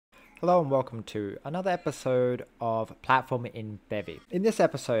Hello and welcome to another episode of Platform in Bevy. In this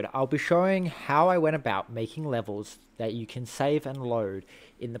episode, I'll be showing how I went about making levels that you can save and load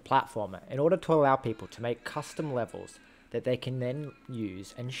in the platformer in order to allow people to make custom levels that they can then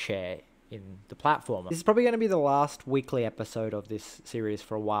use and share in the platformer. This is probably going to be the last weekly episode of this series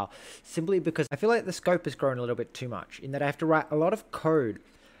for a while, simply because I feel like the scope has grown a little bit too much, in that I have to write a lot of code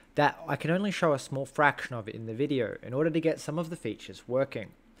that I can only show a small fraction of it in the video in order to get some of the features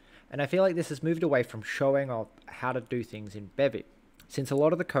working. And I feel like this has moved away from showing off how to do things in Bevy, since a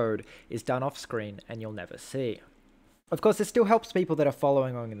lot of the code is done off screen and you'll never see. Of course, this still helps people that are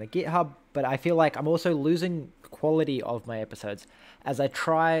following along in the GitHub, but I feel like I'm also losing quality of my episodes as I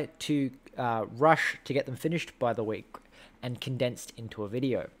try to rush to get them finished by the week and condensed into a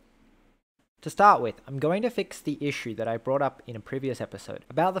video. To start with, I'm going to fix the issue that I brought up in a previous episode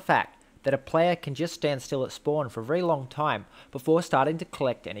about the fact that a player can just stand still at spawn for a very long time before starting to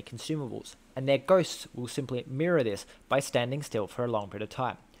collect any consumables, and their ghosts will simply mirror this by standing still for a long period of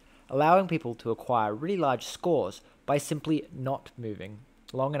time, allowing people to acquire really large scores by simply not moving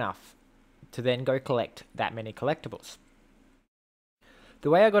long enough to then go collect that many collectibles.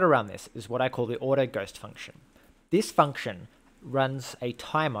 The way I got around this is what I call the auto ghost function. This function runs a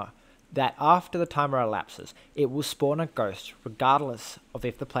timer that after the timer elapses, it will spawn a ghost regardless of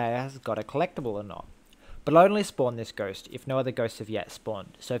if the player has got a collectible or not. But it'll only spawn this ghost if no other ghosts have yet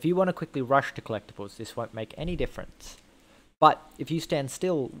spawned. So if you want to quickly rush to collectibles, this won't make any difference. But if you stand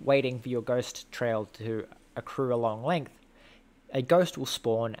still waiting for your ghost trail to accrue a long length, a ghost will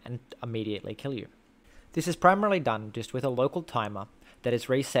spawn and immediately kill you. This is primarily done just with a local timer that is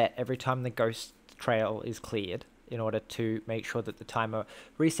reset every time the ghost trail is cleared, in order to make sure that the timer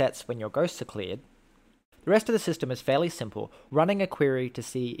resets when your ghosts are cleared. The rest of the system is fairly simple, running a query to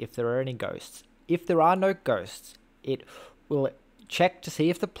see if there are any ghosts. If there are no ghosts, it will check to see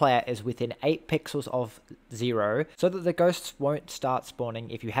if the player is within 8 pixels of 0, so that the ghosts won't start spawning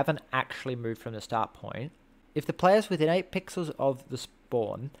if you haven't actually moved from the start point. If the player is within 8 pixels of the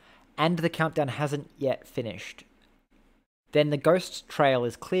spawn, and the countdown hasn't yet finished, then the ghost trail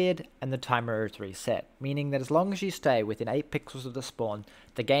is cleared and the timer is reset, meaning that as long as you stay within 8 pixels of the spawn,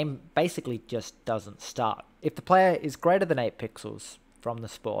 the game basically just doesn't start. If the player is greater than 8 pixels from the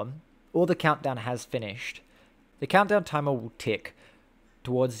spawn, or the countdown has finished, the countdown timer will tick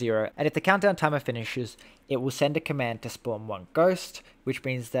towards 0, and if the countdown timer finishes, it will send a command to spawn one ghost, which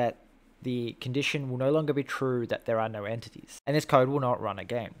means that the condition will no longer be true that there are no entities, and this code will not run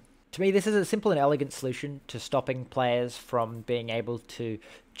again. To me, this is a simple and elegant solution to stopping players from being able to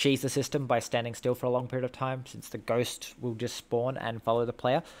cheese the system by standing still for a long period of time, since the ghost will just spawn and follow the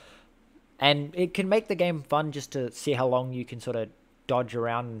player. And it can make the game fun just to see how long you can sort of dodge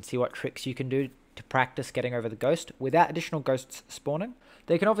around and see what tricks you can do to practice getting over the ghost without additional ghosts spawning.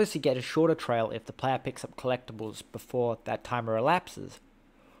 They can obviously get a shorter trail if the player picks up collectibles before that timer elapses,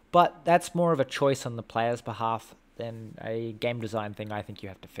 but that's more of a choice on the player's behalf than a game design thing I think you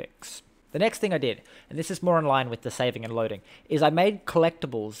have to fix. The next thing I did, and this is more in line with the saving and loading, is I made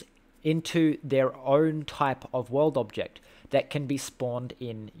collectibles into their own type of world object that can be spawned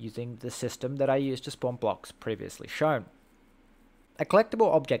in using the system that I used to spawn blocks previously shown. A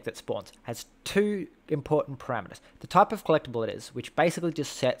collectible object that spawns has two important parameters. The type of collectible it is, which basically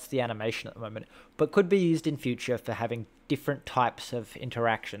just sets the animation at the moment, but could be used in future for having different types of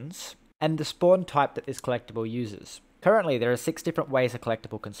interactions, and the spawn type that this collectible uses. Currently, there are 6 different ways a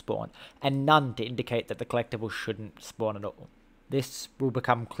collectible can spawn, and none to indicate that the collectible shouldn't spawn at all. This will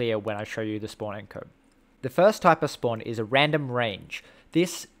become clear when I show you the spawning code. The first type of spawn is a random range.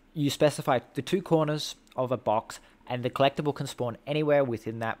 This, you specify the 2 corners of a box, and the collectible can spawn anywhere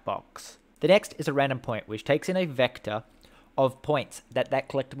within that box. The next is a random point, which takes in a vector of points that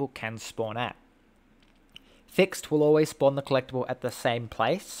collectible can spawn at. Fixed will always spawn the collectible at the same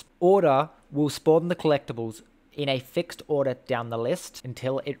place. Order will spawn the collectibles in a fixed order down the list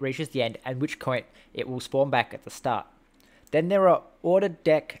until it reaches the end, at which point it will spawn back at the start. Then there are ordered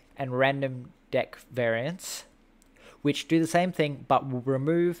deck and random deck variants, which do the same thing but will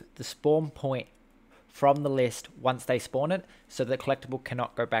remove the spawn point from the list once they spawn it, so the collectible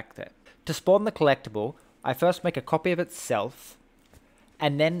cannot go back there. To spawn the collectible, I first make a copy of itself,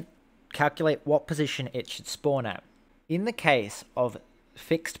 and then calculate what position it should spawn at. In the case of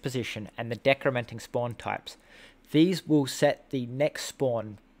fixed position and the decrementing spawn types, these will set the next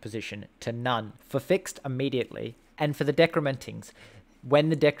spawn position to none for fixed immediately, and for the decrementings, when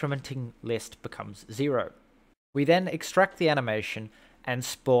the decrementing list becomes 0. We then extract the animation and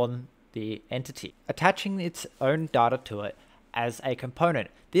spawn the entity, attaching its own data to it as a component.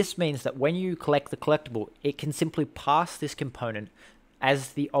 This means that when you collect the collectible, it can simply pass this component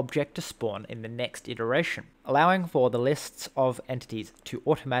as the object to spawn in the next iteration, allowing for the lists of entities to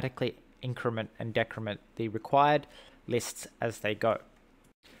automatically increment and decrement the required lists as they go.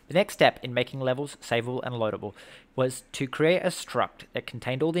 The next step in making levels saveable and loadable was to create a struct that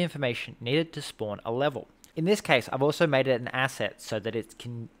contained all the information needed to spawn a level. In this case, I've also made it an asset so that it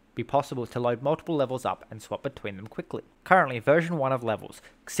can be possible to load multiple levels up and swap between them quickly. Currently, version 1 of levels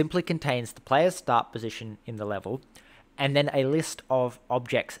simply contains the player's start position in the level, and then a list of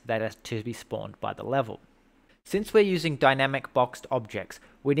objects that are to be spawned by the level. Since we're using dynamic boxed objects,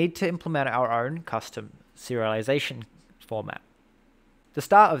 we need to implement our own custom serialization format. The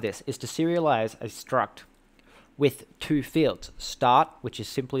start of this is to serialize a struct with two fields, start, which is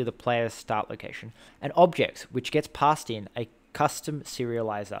simply the player's start location, and objects, which gets passed in a custom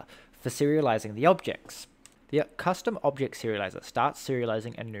serializer for serializing the objects. The custom object serializer starts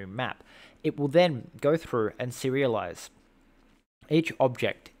serializing a new map. It will then go through and serialize each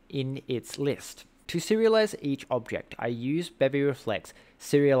object in its list. To serialize each object, I use Bevy Reflects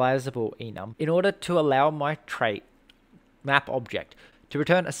serializable enum in order to allow my trait MapObject to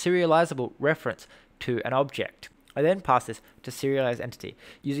return a serializable reference to an object. I then pass this to serialize entity,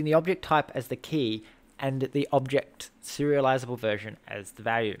 using the object type as the key and the object serializable version as the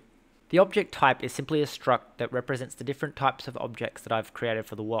value. The object type is simply a struct that represents the different types of objects that I've created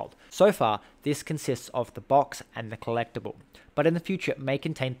for the world. So far, this consists of the box and the collectible, but in the future it may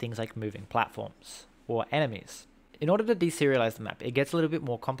contain things like moving platforms or enemies. In order to deserialize the map, it gets a little bit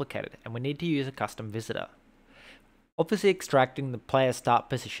more complicated, and we need to use a custom visitor. Obviously, extracting the player's start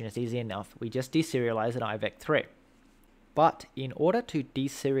position is easy enough. We just deserialize an IVEC3. But in order to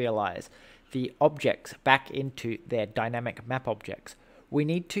deserialize the objects back into their dynamic map objects, we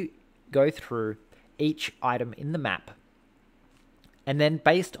need to go through each item in the map, and then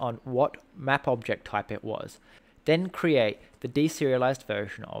based on what map object type it was, then create the deserialized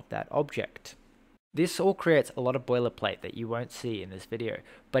version of that object. This all creates a lot of boilerplate that you won't see in this video,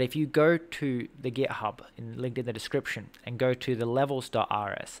 but if you go to the GitHub linked in the description and go to the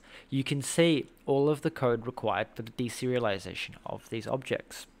levels.rs, you can see all of the code required for the deserialization of these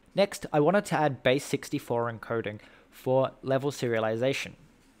objects. Next, I wanted to add base 64 encoding for level serialization.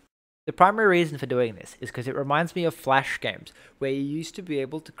 The primary reason for doing this is because it reminds me of Flash games, where you used to be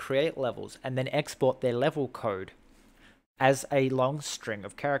able to create levels and then export their level code as a long string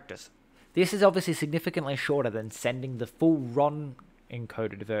of characters. This is obviously significantly shorter than sending the full ROM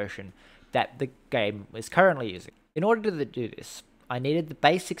encoded version that the game is currently using. In order to do this, I needed the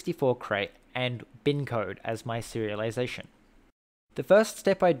base 64 crate and bincode as my serialization. The first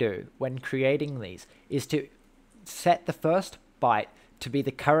step I do when creating these is to set the first byte to be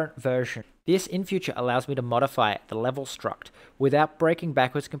the current version. This in future allows me to modify the level struct without breaking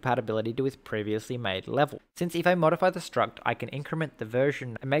backwards compatibility with previously made level. Since if I modify the struct, I can increment the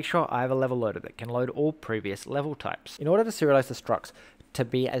version and make sure I have a level loader that can load all previous level types. In order to serialize the structs to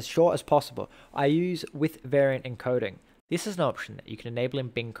be as short as possible, I use with variant encoding. This is an option that you can enable in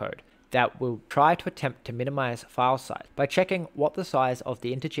bincode that will try to attempt to minimize file size by checking what the size of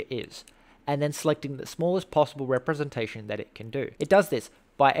the integer is, and then selecting the smallest possible representation that it can do. It does this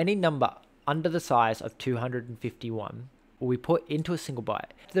by any number under the size of 251 will be put into a single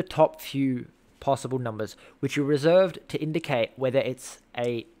byte. The top few possible numbers, which are reserved to indicate whether it's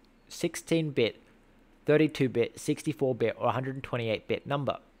a 16-bit, 32-bit, 64-bit, or 128-bit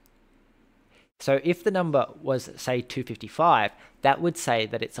number. So if the number was, say, 255, that would say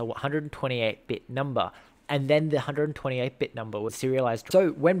that it's a 128-bit number, and then the 128-bit number was serialized.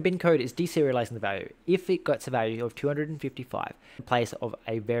 So when bincode is deserializing the value, if it gets a value of 255 in place of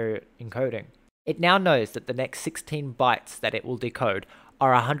a variant encoding, it now knows that the next 16 bytes that it will decode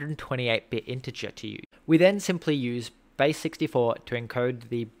are a 128-bit integer to use. We then simply use base 64 to encode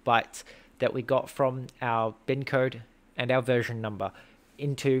the bytes that we got from our bincode and our version number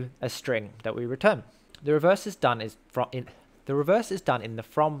into a string that we return. The reverse is done in the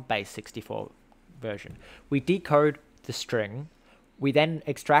from base 64 version. We decode the string, we then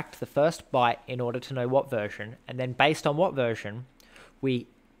extract the first byte in order to know what version, and then based on what version, we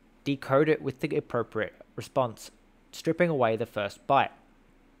decode it with the appropriate response, stripping away the first byte.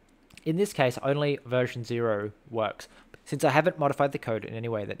 In this case, only version 0 works, since I haven't modified the code in any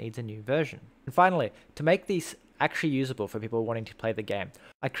way that needs a new version. And finally, to make these actually usable for people wanting to play the game,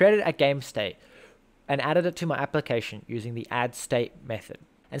 I created a game state and added it to my application using the add state method,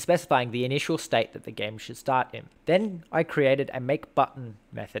 and specifying the initial state that the game should start in. Then I created a make button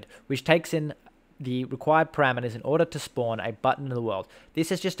method, which takes in the required parameters in order to spawn a button in the world.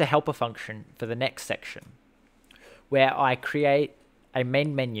 This is just a helper function for the next section, where I create a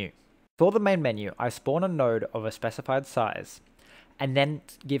main menu. For the main menu, I spawn a node of a specified size, and then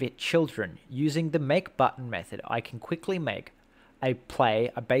give it children. Using the make button method, I can quickly make a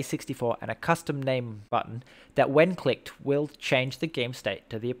play, a base64, and a custom name button that when clicked will change the game state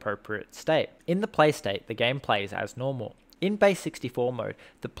to the appropriate state. In the play state, the game plays as normal. In base64 mode,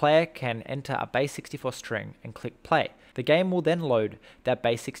 the player can enter a base64 string and click play. The game will then load that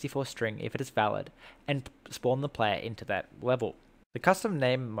base64 string if it is valid and spawn the player into that level. The custom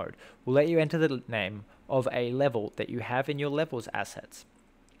name mode will let you enter the name of a level that you have in your levels assets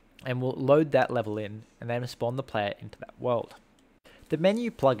and will load that level in and then spawn the player into that world. The menu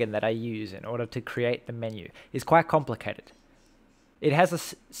plugin that I use in order to create the menu is quite complicated. It has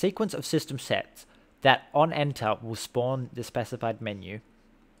a sequence of system sets that on enter will spawn the specified menu.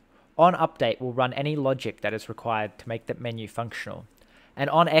 On update will run any logic that is required to make the menu functional, and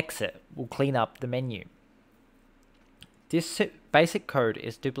on exit will clean up the menu. This basic code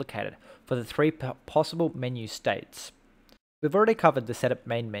is duplicated for the three possible menu states. We've already covered the setup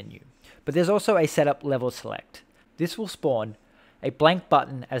main menu, but there's also a setup level select. This will spawn a blank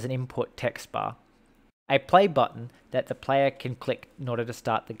button as an input text bar, a play button that the player can click in order to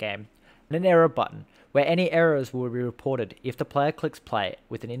start the game, and an error button where any errors will be reported if the player clicks play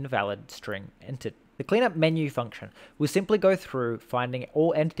with an invalid string entered. The cleanup menu function will simply go through finding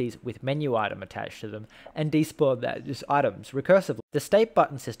all entities with menu item attached to them and despawn those items recursively. The state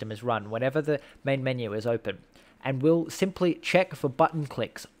button system is run whenever the main menu is open and will simply check for button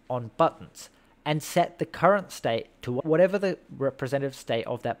clicks on buttons and set the current state to whatever the representative state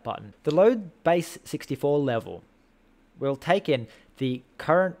of that button. The load base64 level will take in the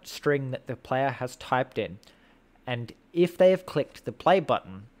current string that the player has typed in, and if they have clicked the play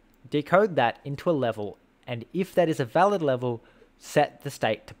button, decode that into a level, and if that is a valid level, set the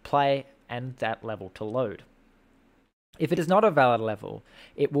state to play and that level to load. If it is not a valid level,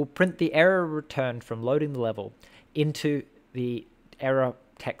 it will print the error returned from loading the level into the error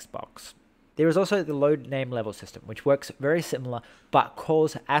text box. There is also the load name level system, which works very similar but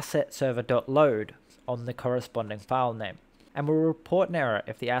calls asset server.load on the corresponding file name, and will report an error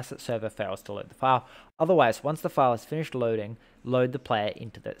if the asset server fails to load the file. Otherwise, once the file is finished loading, load the player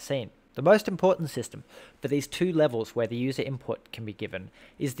into that scene. The most important system for these two levels where the user input can be given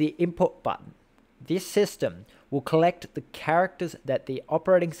is the input button. This system will collect the characters that the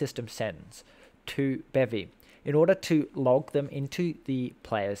operating system sends to Bevy in order to log them into the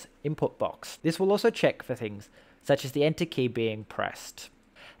player's input box. This will also check for things such as the enter key being pressed,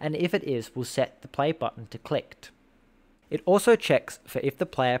 and if it is, will set the play button to clicked. It also checks for if the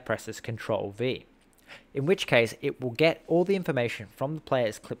player presses Ctrl V, in which case it will get all the information from the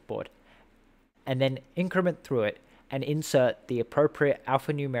player's clipboard and then increment through it and insert the appropriate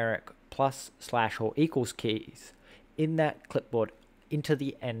alphanumeric plus, slash, or equals keys in that clipboard into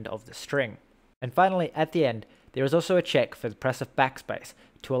the end of the string. And finally, at the end, there is also a check for the press of backspace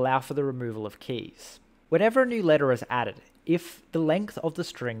to allow for the removal of keys. Whenever a new letter is added, if the length of the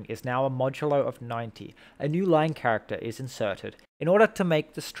string is now a modulo of 90, a new line character is inserted in order to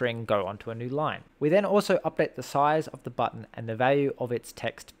make the string go onto a new line. We then also update the size of the button and the value of its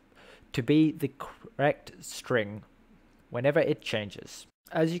text to be the correct string whenever it changes.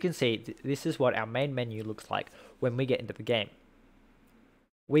 As you can see, this is what our main menu looks like when we get into the game.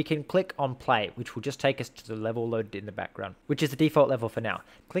 We can click on play, which will just take us to the level loaded in the background, which is the default level for now.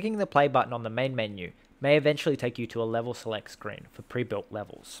 Clicking the play button on the main menu may eventually take you to a level select screen for pre-built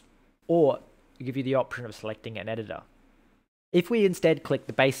levels, or give you the option of selecting an editor. If we instead click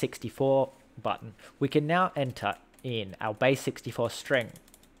the base64 button, we can now enter in our base64 string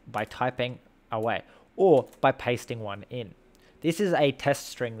by typing away, or by pasting one in. This is a test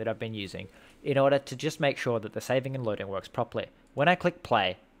string that I've been using in order to just make sure that the saving and loading works properly. When I click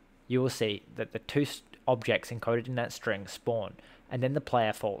play, you will see that the two objects encoded in that string spawn, and then the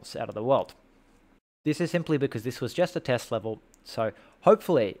player falls out of the world. This is simply because this was just a test level, so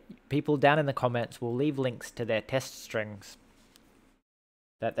hopefully people down in the comments will leave links to their test strings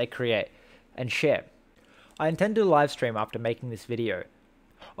that they create and share. I intend to live stream after making this video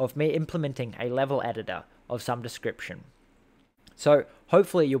of me implementing a level editor of some description. So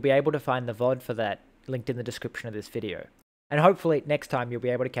hopefully you'll be able to find the VOD for that linked in the description of this video. And hopefully next time you'll be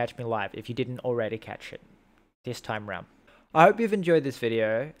able to catch me live if you didn't already catch it this time round. I hope you've enjoyed this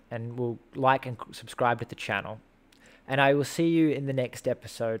video and will like and subscribe to the channel. And I will see you in the next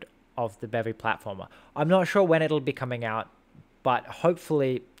episode of the Bevy Platformer. I'm not sure when it'll be coming out, but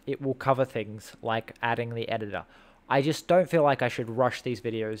hopefully it will cover things like adding the editor. I just don't feel like I should rush these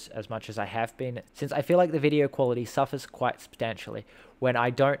videos as much as I have been, since I feel like the video quality suffers quite substantially when I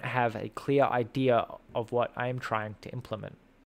don't have a clear idea of what I am trying to implement.